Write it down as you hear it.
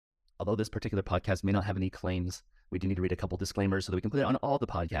Although this particular podcast may not have any claims, we do need to read a couple disclaimers so that we can put it on all the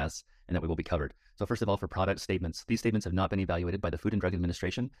podcasts and that we will be covered. So first of all, for product statements, these statements have not been evaluated by the Food and Drug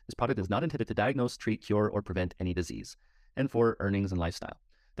Administration. This product is not intended to diagnose, treat, cure, or prevent any disease. And for earnings and lifestyle.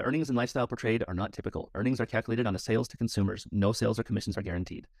 The earnings and lifestyle portrayed are not typical. Earnings are calculated on a sales to consumers. No sales or commissions are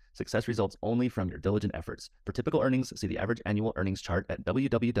guaranteed. Success results only from your diligent efforts. For typical earnings, see the average annual earnings chart at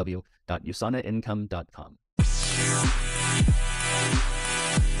www.usanincome.com.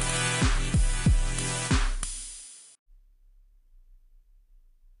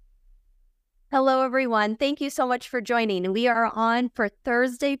 Hello, everyone. Thank you so much for joining. We are on for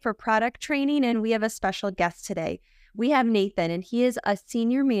Thursday for product training, and we have a special guest today. We have Nathan, and he is a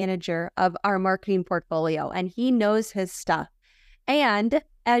senior manager of our marketing portfolio, and he knows his stuff. And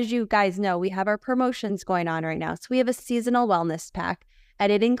as you guys know, we have our promotions going on right now. So we have a seasonal wellness pack, and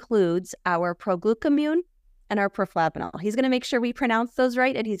it includes our Proglucamune and our Proflavanol. He's going to make sure we pronounce those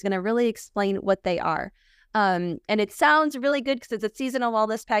right, and he's going to really explain what they are. And it sounds really good because it's a seasonal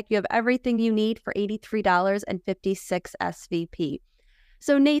wellness pack. You have everything you need for $83.56 SVP.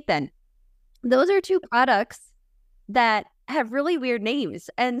 So Nathan, those are two products that have really weird names.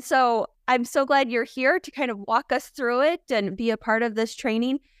 And so I'm so glad you're here to kind of walk us through it and be a part of this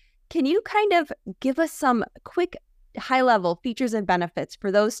training. Can you kind of give us some quick high-level features and benefits for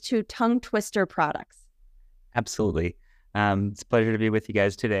those two tongue twister products? Absolutely. It's a pleasure to be with you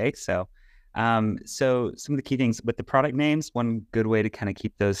guys today. So some of the key things with the product names, one good way to kind of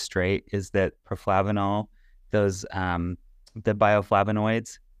keep those straight is that Proflavanol, those the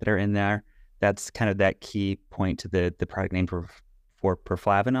bioflavonoids that are in there, that's kind of that key point to the product name for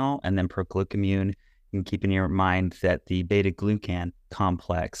Proflavanol. And then Proglucamune, you can keep in your mind that the beta-glucan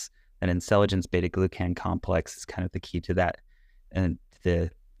complex, that Intelligence beta-glucan complex is kind of the key to that and the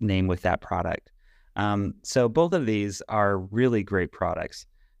name with that product. So both of these are really great products.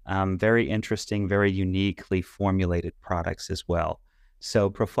 Very interesting, very uniquely formulated products as well. So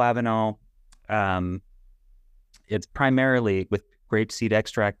Proflavanol, it's primarily with grapeseed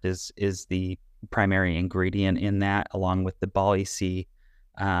extract is the primary ingredient in that, along with the Bali C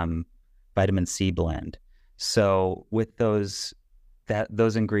vitamin C blend. So with those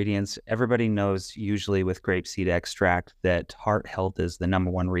ingredients, everybody knows usually with grapeseed extract that heart health is the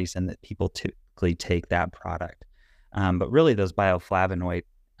number one reason that people typically take that product. But really those bioflavonoid,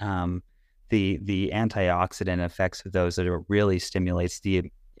 the antioxidant effects of those that it really stimulates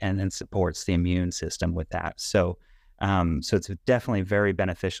and supports the immune system with that. So it's definitely very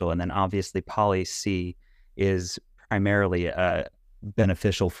beneficial. And then obviously Poly C is primarily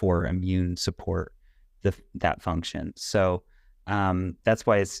beneficial for immune support, that function. So that's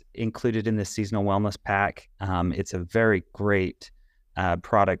why it's included in the seasonal wellness pack. It's a very great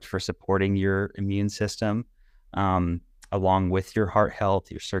product for supporting your immune system. Along with your heart health,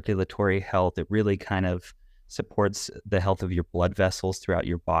 your circulatory health. It really kind of supports the health of your blood vessels throughout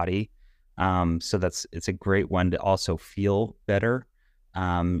your body. So it's a great one to also feel better.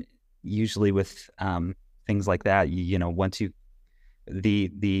 Usually with things like that,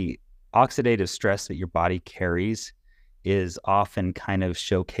 the oxidative stress that your body carries is often kind of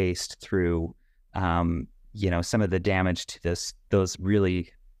showcased through, some of the damage to those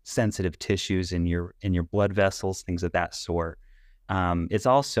really sensitive tissues in your blood vessels, things of that sort. It's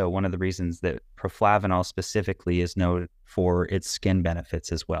also one of the reasons that Proflavanol specifically is known for its skin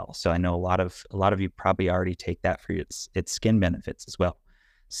benefits as well. So I know a lot of you probably already take that for its skin benefits as well.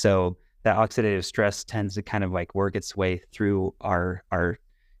 So that oxidative stress tends to kind of like work its way through our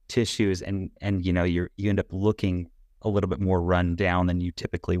tissues, and you end up looking a little bit more run down than you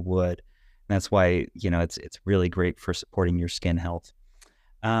typically would. And that's why it's really great for supporting your skin health.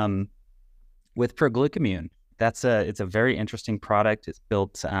 With Proglucamune, it's a very interesting product. It's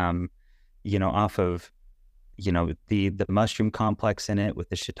built, off of, the mushroom complex in it with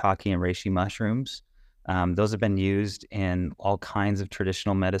the shiitake and reishi mushrooms. Those have been used in all kinds of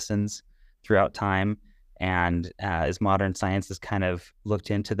traditional medicines throughout time. And as modern science has kind of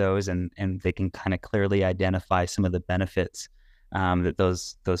looked into those, and they can kind of clearly identify some of the benefits that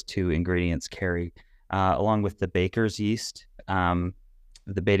those two ingredients carry, along with the baker's yeast.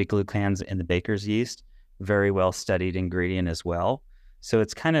 The beta-glucans in the baker's yeast, very well studied ingredient as well. So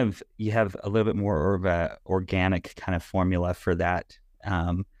it's kind of, you have a little bit more of a organic kind of formula for that,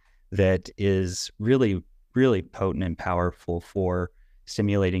 that is really, really potent and powerful for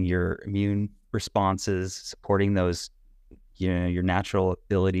stimulating your immune responses, supporting those, your natural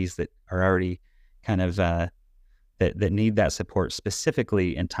abilities that are already kind of, that need that support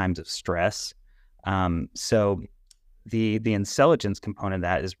specifically in times of stress. So the intelligence component of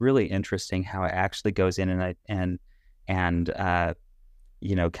that is really interesting, how it actually goes in and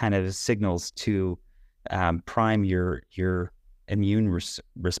kind of signals to prime your immune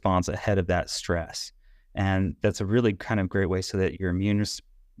response ahead of that stress. And that's a really kind of great way so that your immune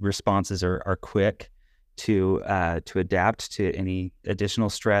responses are quick to adapt to any additional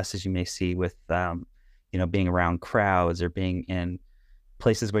stress as you may see with being around crowds or being in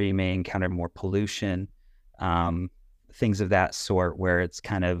places where you may encounter more pollution, things of that sort, where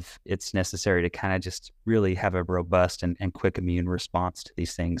it's necessary to kind of just really have a robust and quick immune response to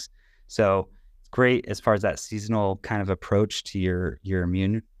these things. So it's great as far as that seasonal kind of approach to your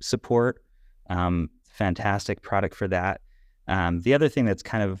immune support. Fantastic product for that. The other thing that's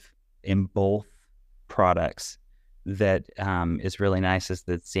kind of in both products that is really nice is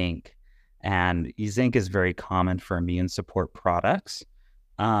the zinc. And zinc is very common for immune support products.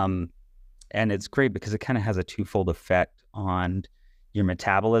 And it's great because it kind of has a twofold effect on your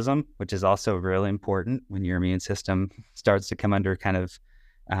metabolism, which is also really important when your immune system starts to come under kind of,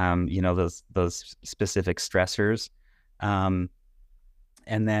 those specific stressors. And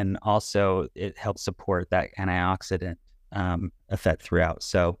then also it helps support that antioxidant effect throughout.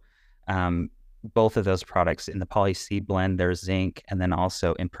 So both of those products in the Poly-C blend, there's zinc, and then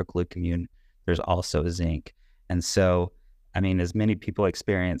also in Procalcamune, there's also zinc. And so, I mean, as many people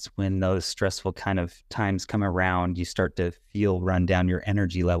experience, when those stressful kind of times come around, you start to feel run down, your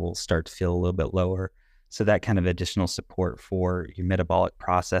energy levels start to feel a little bit lower. So that kind of additional support for your metabolic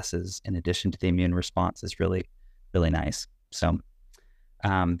processes in addition to the immune response is really, really nice. So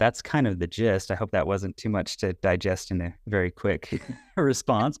that's kind of the gist. I hope that wasn't too much to digest in a very quick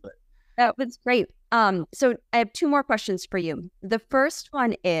response. But that was great. So I have two more questions for you. The first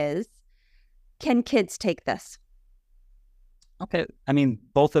one is, can kids take this? Okay. I mean,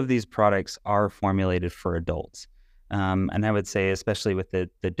 both of these products are formulated for adults. And I would say, especially with the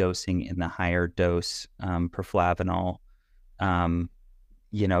dosing in the higher dose perflavanol,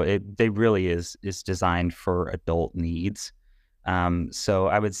 they really is designed for adult needs. So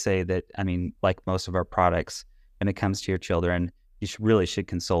I would say that, I mean, like most of our products, when it comes to your children, you should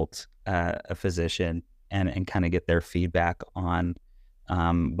consult a physician and kind of get their feedback on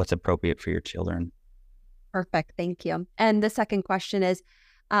what's appropriate for your children. Perfect. Thank you. And the second question is,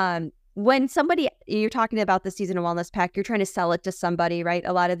 when you're talking about the seasonal wellness pack, you're trying to sell it to somebody, right?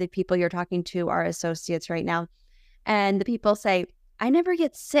 A lot of the people you're talking to are associates right now. And the people say, I never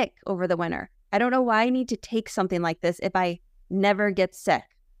get sick over the winter. I don't know why I need to take something like this if I never get sick.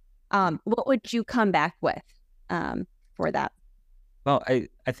 What would you come back with for that? Well, I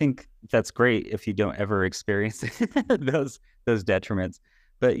think that's great if you don't ever experience those detriments.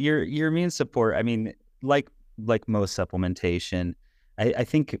 But your immune support, I mean, like most supplementation, I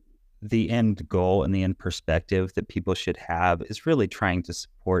think the end goal and the end perspective that people should have is really trying to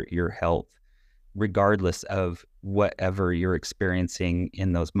support your health, regardless of whatever you're experiencing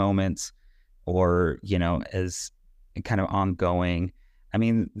in those moments or, as kind of ongoing. I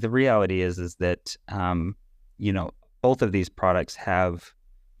mean, the reality is that, both of these products have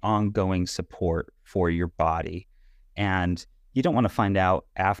ongoing support for your body. And you don't want to find out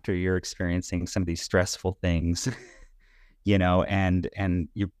after you're experiencing some of these stressful things, and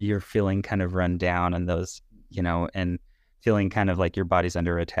you're feeling kind of run down and those, and feeling kind of like your body's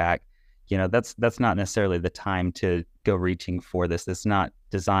under attack. That's not necessarily the time to go reaching for this. It's not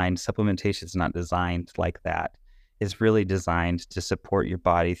designed, supplementation is not designed like that. It's really designed to support your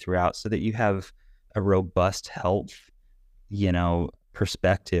body throughout so that you have a robust health,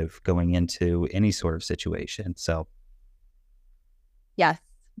 perspective going into any sort of situation. So. Yes,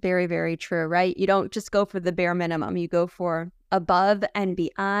 very, very true, right? You don't just go for the bare minimum. You go for above and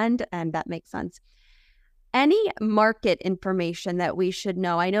beyond, and that makes sense. Any market information that we should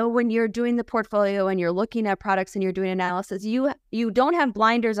know? I know when you're doing the portfolio and you're looking at products and you're doing analysis, you don't have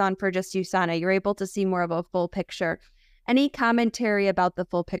blinders on for just USANA. You're able to see more of a full picture. Any commentary about the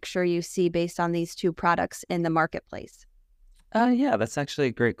full picture you see based on these two products in the marketplace? Yeah, that's actually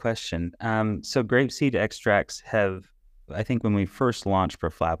a great question. So grapeseed extracts have, I think when we first launched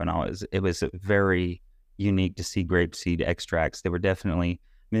perflavanol, it was very unique to see grapeseed extracts. They were definitely,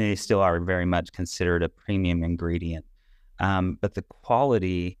 I mean, they still are very much considered a premium ingredient. But the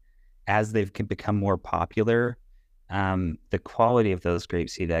quality, as they've become more popular, the quality of those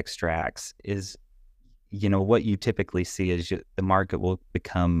grapeseed extracts is, what you typically see is the market will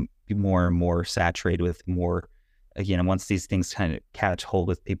become more and more saturated with more, once these things kind of catch hold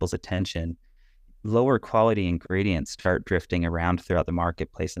with people's attention, lower quality ingredients start drifting around throughout the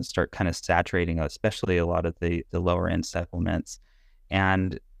marketplace and start kind of saturating, especially a lot of the lower end supplements.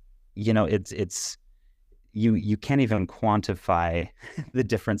 And, it's you can't even quantify the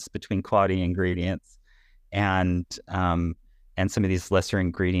difference between quality ingredients and and some of these lesser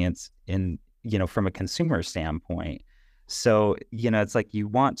ingredients in, from a consumer standpoint. So, it's like you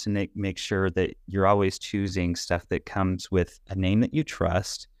want to make sure that you're always choosing stuff that comes with a name that you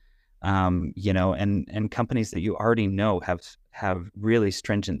trust, and companies that you already know have really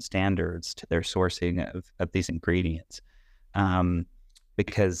stringent standards to their sourcing of these ingredients.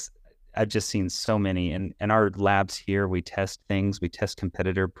 Because I've just seen so many in our labs here. We test things, we test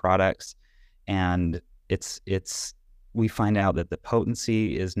competitor products, and we find out that the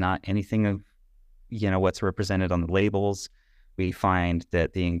potency is not anything of, what's represented on the labels. We find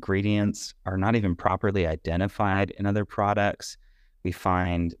that the ingredients are not even properly identified in other products. We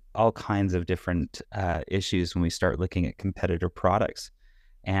find all kinds of different issues when we start looking at competitor products.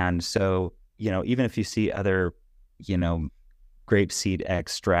 And so, even if you see other, grapeseed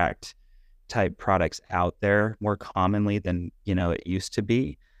extract type products out there more commonly than, it used to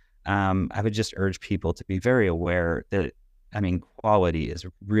be, I would just urge people to be very aware that, quality is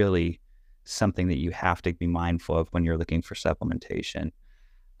really something that you have to be mindful of when you're looking for supplementation.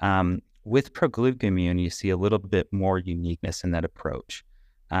 With Proglucamune, you see a little bit more uniqueness in that approach.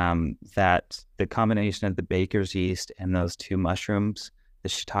 That the combination of the baker's yeast and those two mushrooms, the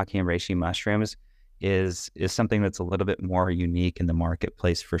shiitake and reishi mushrooms, is something that's a little bit more unique in the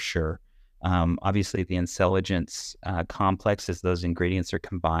marketplace for sure. Obviously, the Intelligence complex, as those ingredients are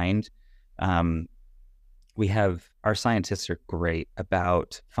combined, our scientists are great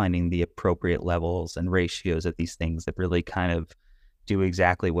about finding the appropriate levels and ratios of these things that really kind of do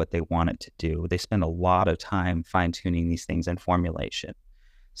exactly what they want it to do. They spend a lot of time fine-tuning these things in formulation.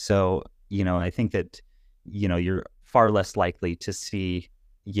 So, I think that, you're far less likely to see,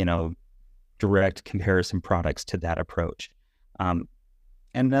 direct comparison products to that approach. And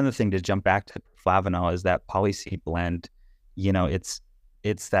another thing to jump back to flavanol is that polyseed blend.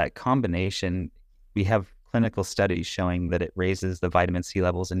 It's that combination. We have clinical studies showing that it raises the vitamin C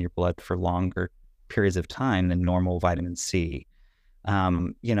levels in your blood for longer periods of time than normal vitamin C.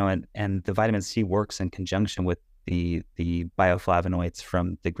 And the vitamin C works in conjunction with the bioflavonoids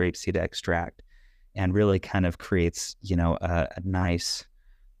from the grapeseed extract, and really kind of creates, a nice,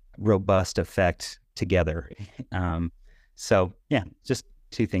 robust effect together. So yeah, just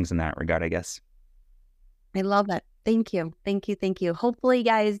two things in that regard, I guess. I love it. Thank you. Thank you. Thank you. Hopefully,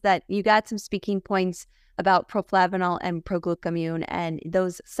 guys, that you got some speaking points about proflavanol and proglucamune, and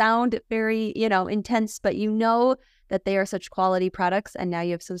those sound very, intense, but that they are such quality products. And now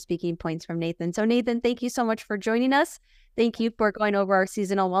you have some speaking points from Nathan. So Nathan, thank you so much for joining us. Thank you for going over our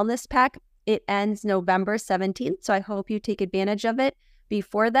seasonal wellness pack. It ends November 17th. So I hope you take advantage of it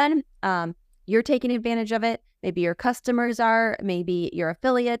before then. You're taking advantage of it. Maybe your customers are, maybe your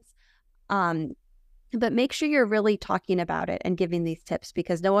affiliates. But make sure you're really talking about it and giving these tips,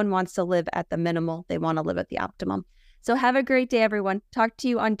 because no one wants to live at the minimal. They want to live at the optimum. So have a great day, everyone. Talk to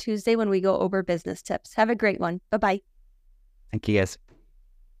you on Tuesday when we go over business tips. Have a great one. Bye-bye. Thank you, guys.